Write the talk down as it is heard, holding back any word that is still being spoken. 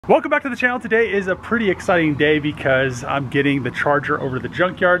Welcome back to the channel. Today is a pretty exciting day because I'm getting the Charger over to the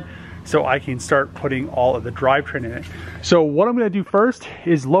junkyard so I can start putting all of the drivetrain in it. So what I'm going to do first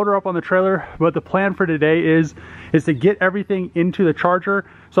is load her up on the trailer, but the plan for today is to get everything into the Charger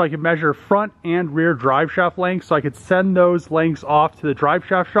so I can measure front and rear drive shaft lengths so I could send those lengths off to the drive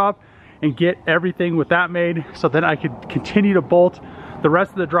shaft shop and get everything with that made so then I could continue to bolt the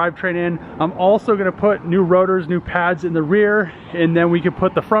rest of the drivetrain in. I'm also going to put new rotors, new pads in the rear, and then we can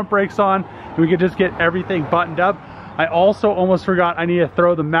put the front brakes on and we can just get everything buttoned up. I also almost forgot I need to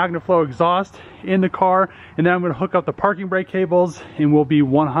throw the Magnum exhaust in the car, and then I'm going to hook up the parking brake cables and we'll be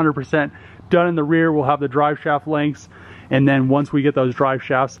 100% done in the rear. We'll have the drive shaft lengths, and then once we get those drive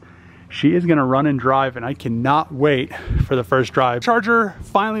shafts, she is gonna run and drive, and I cannot wait for the first drive. Charger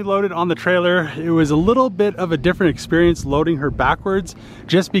finally loaded on the trailer. It was a little bit of a different experience loading her backwards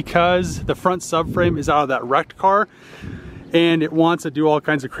just because the front subframe is out of that wrecked car and it wants to do all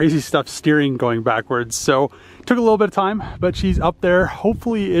kinds of crazy stuff steering going backwards. So it took a little bit of time, but she's up there.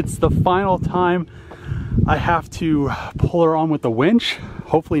 Hopefully it's the final time I have to pull her on with the winch.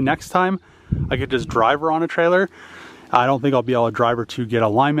 Hopefully next time I could just drive her on a trailer. I don't think I'll be able to drive her to get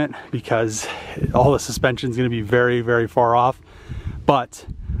alignment because all the suspension is going to be very, very far off. But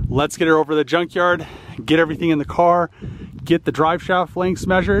let's get her over to the junkyard, get everything in the car, get the drive shaft lengths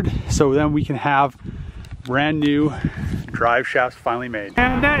measured, so then we can have brand new drive shafts finally made.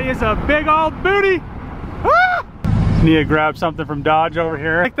 And that is a big old booty! Ah! Need to grab something from Dodge over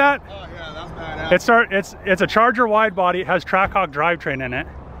here. Like that? Oh yeah, that's badass. It's a Charger wide body. It has Trackhawk drivetrain in it.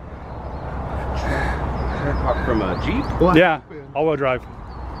 From a Jeep? What? Yeah, all-wheel drive. Did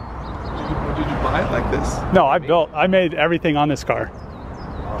you buy it like this? No, I made everything on this car.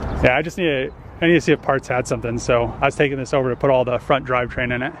 Yeah, I need to see if parts had something, so I was taking this over to put all the front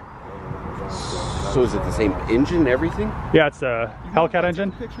drivetrain in it. So is it the same engine, everything? Yeah, it's a Hellcat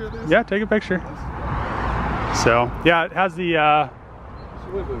engine. Take a picture of this? Yeah, take a picture. So, yeah, it has the...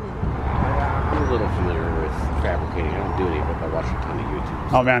 So wait. I'm a little familiar with fabricating. I don't do any of it, but I watch a ton of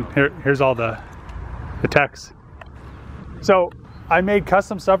YouTube. Oh man, here's all the techs. So I made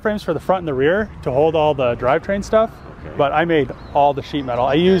custom subframes for the front and the rear to hold all the drivetrain stuff, okay. But I made all the sheet metal.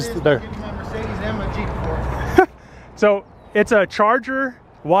 I used the Mercedes and my Jeep for. So it's a Charger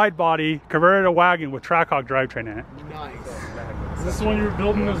wide body converted to wagon with Trackhawk drivetrain in it. Nice. Is this the one you were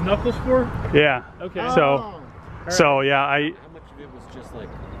building those knuckles for? Yeah. Okay. So yeah, How much of it was just like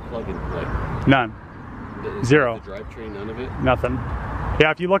plug and play? None. Zero. The drivetrain, none of it? Nothing. Yeah,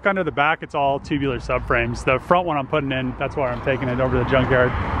 if you look under the back, it's all tubular subframes. The front one I'm putting in, that's why I'm taking it over to the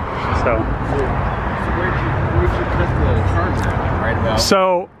junkyard. So where'd you cut the Charger at? Right about?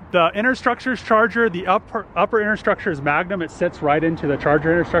 So the inner structure is Charger. The upper inner structure is Magnum. It sits right into the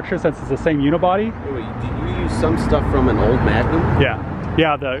Charger inner structure since it's the same unibody. Wait, did you use some stuff from an old Magnum?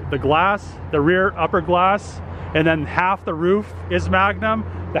 Yeah, the glass, the rear upper glass, and then half the roof is Magnum.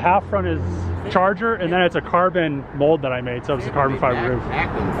 The half front is Charger, and then it's a carbon mold that I made, so it's a carbon fiber roof.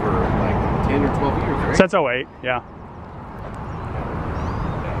 Magnum for like 10 or 12 years, right? Since 08, yeah.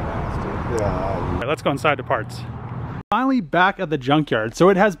 Right, let's go inside the parts. Finally back at the junkyard. So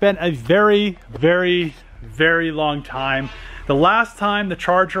it has been a very, very, very long time. The last time the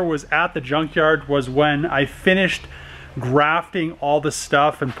Charger was at the junkyard was when I finished grafting all the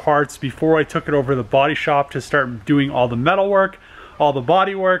stuff and parts before I took it over to the body shop to start doing all the metal work, all the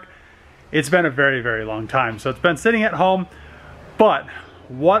body work. It's been a very, very long time. So it's been sitting at home, but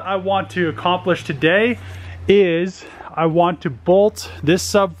what I want to accomplish today is I want to bolt this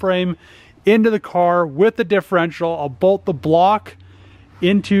subframe into the car with the differential. I'll bolt the block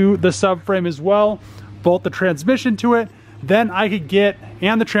into the subframe as well, bolt the transmission to it, then I could get,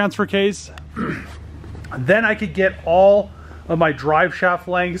 and the transfer case, then I could get all of my drive shaft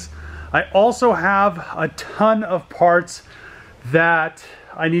lengths. I also have a ton of parts that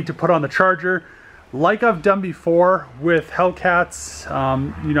I need to put on the Charger. Like I've done before with Hellcats,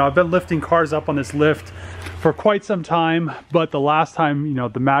 you know, I've been lifting cars up on this lift for quite some time, but the last time, you know,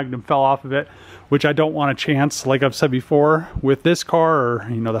 the Magnum fell off of it, which I don't want a chance, like I've said before, with this car or,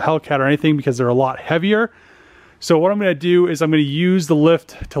 you know, the Hellcat or anything, because they're a lot heavier. So what I'm going to do is I'm going to use the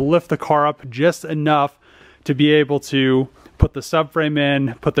lift to lift the car up just enough to be able to put the subframe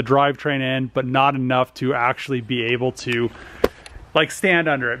in, put the drivetrain in, but not enough to actually be able to like stand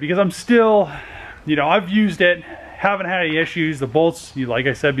under it, because I'm still, you know, I've used it, haven't had any issues. The bolts, like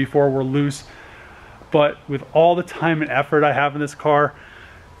I said before, were loose, but with all the time and effort I have in this car,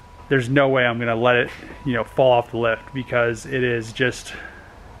 there's no way I'm gonna let it, you know, fall off the lift, because it is just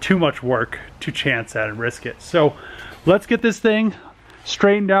too much work to chance at and risk it. So let's get this thing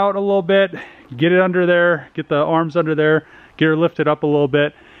straightened out a little bit, get it under there, get the arms under there, get her lifted up a little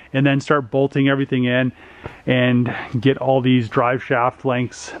bit, and then start bolting everything in and get all these drive shaft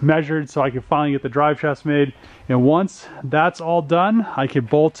lengths measured so I can finally get the drive shafts made. And once that's all done, I can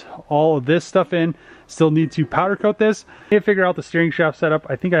bolt all of this stuff in. Still need to powder coat this and figure out the steering shaft setup.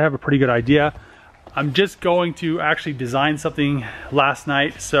 I think I have a pretty good idea. I'm just going to actually design something last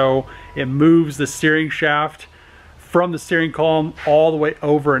night so it moves the steering shaft from the steering column all the way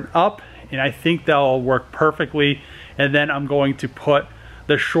over and up, and I think that'll work perfectly. And then I'm going to put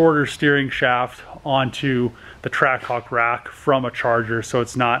the shorter steering shaft onto the Trackhawk rack from a Charger, so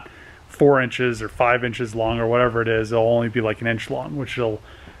it's not 4 inches or 5 inches long or whatever it is. It'll only be like an inch long, which will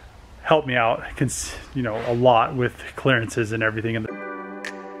help me out, you know, a lot with clearances and everything in the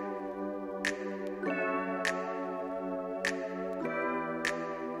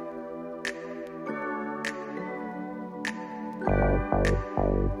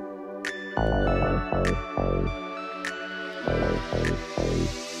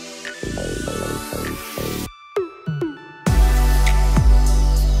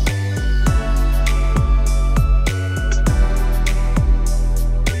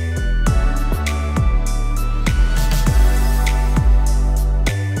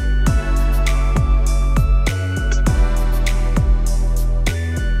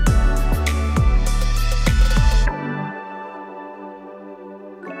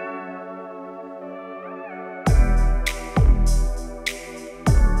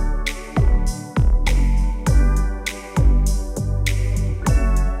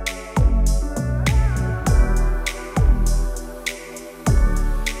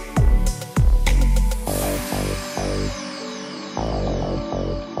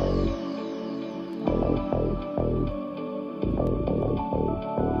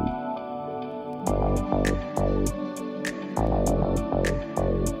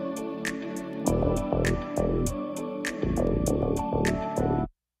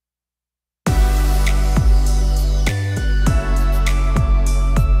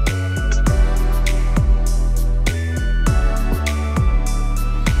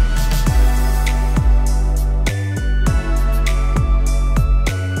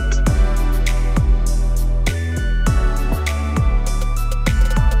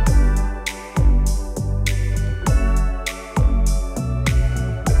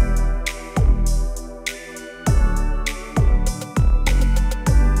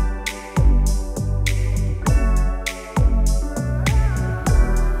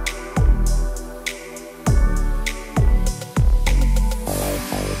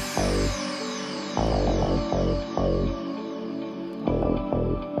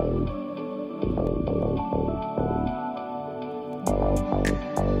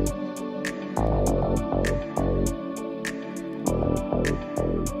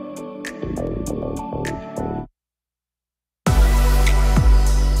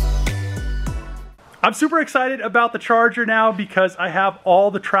I'm super excited about the Charger now because I have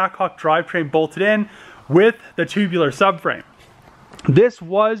all the Trackhawk drivetrain bolted in with the tubular subframe. This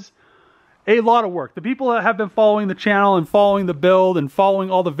was a lot of work. The people that have been following the channel and following the build and following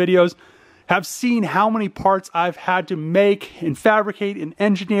all the videos have seen how many parts I've had to make and fabricate and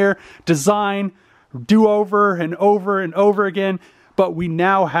engineer, design, do over and over and over again. But we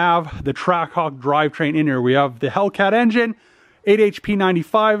now have the Trackhawk drivetrain in here. We have the Hellcat engine, 8 HP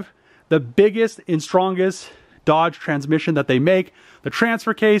 95, the biggest and strongest Dodge transmission that they make, the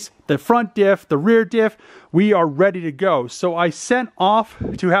transfer case, the front diff, the rear diff. We are ready to go. So I sent off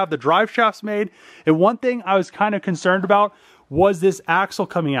to have the drive shafts made, and one thing I was kind of concerned about was this axle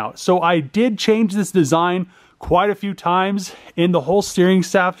coming out. So I did change this design quite a few times in the whole steering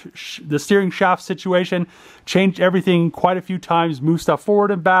shaft situation, changed everything quite a few times, moved stuff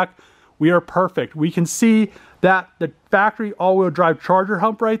forward and back. We are perfect. We can see that the factory all-wheel drive Charger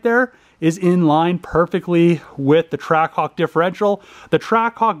hump right there is in line perfectly with the Trackhawk differential. The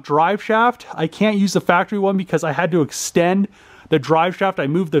Trackhawk drive shaft, I can't use the factory one because I had to extend the drive shaft. I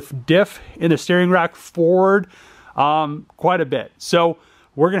moved the diff in the steering rack forward quite a bit. So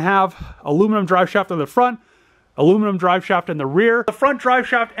we're gonna have aluminum drive shaft on the front, aluminum drive shaft in the rear. The front drive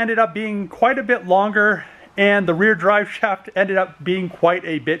shaft ended up being quite a bit longer, and the rear drive shaft ended up being quite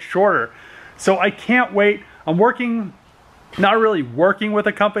a bit shorter. So I can't wait. I'm working, not really working with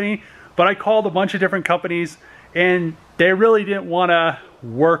a company, but I called a bunch of different companies and they really didn't want to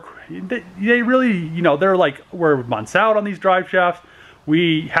work. They really, you know, they're like, we're months out on these drive shafts.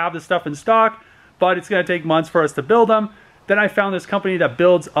 We have the stuff in stock, but it's going to take months for us to build them. Then I found this company that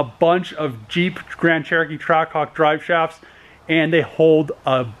builds a bunch of Jeep Grand Cherokee Trackhawk drive shafts, and they hold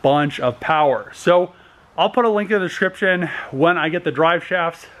a bunch of power. So I'll put a link in the description when I get the drive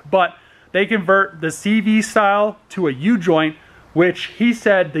shafts, but they convert the CV style to a U-joint which he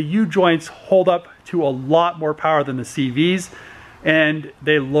said the U-joints hold up to a lot more power than the CVs, and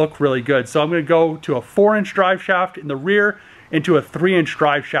they look really good. So I'm going to go to a 4-inch drive shaft in the rear into a 3-inch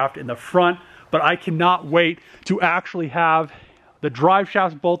drive shaft in the front, but I cannot wait to actually have the drive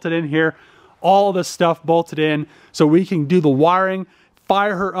shafts bolted in here, all the stuff bolted in, so we can do the wiring,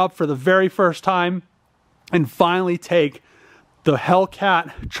 fire her up for the very first time, and finally take the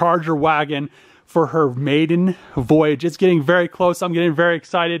Hellcat Charger wagon for her maiden voyage. It's getting very close. I'm getting very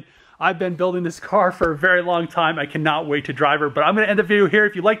excited. I've been building this car for a very long time. I cannot wait to drive her, but I'm gonna end the video here.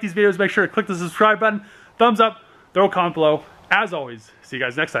 If you like these videos, make sure to click the subscribe button, thumbs up, throw a comment below. As always, see you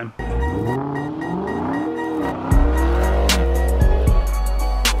guys next time.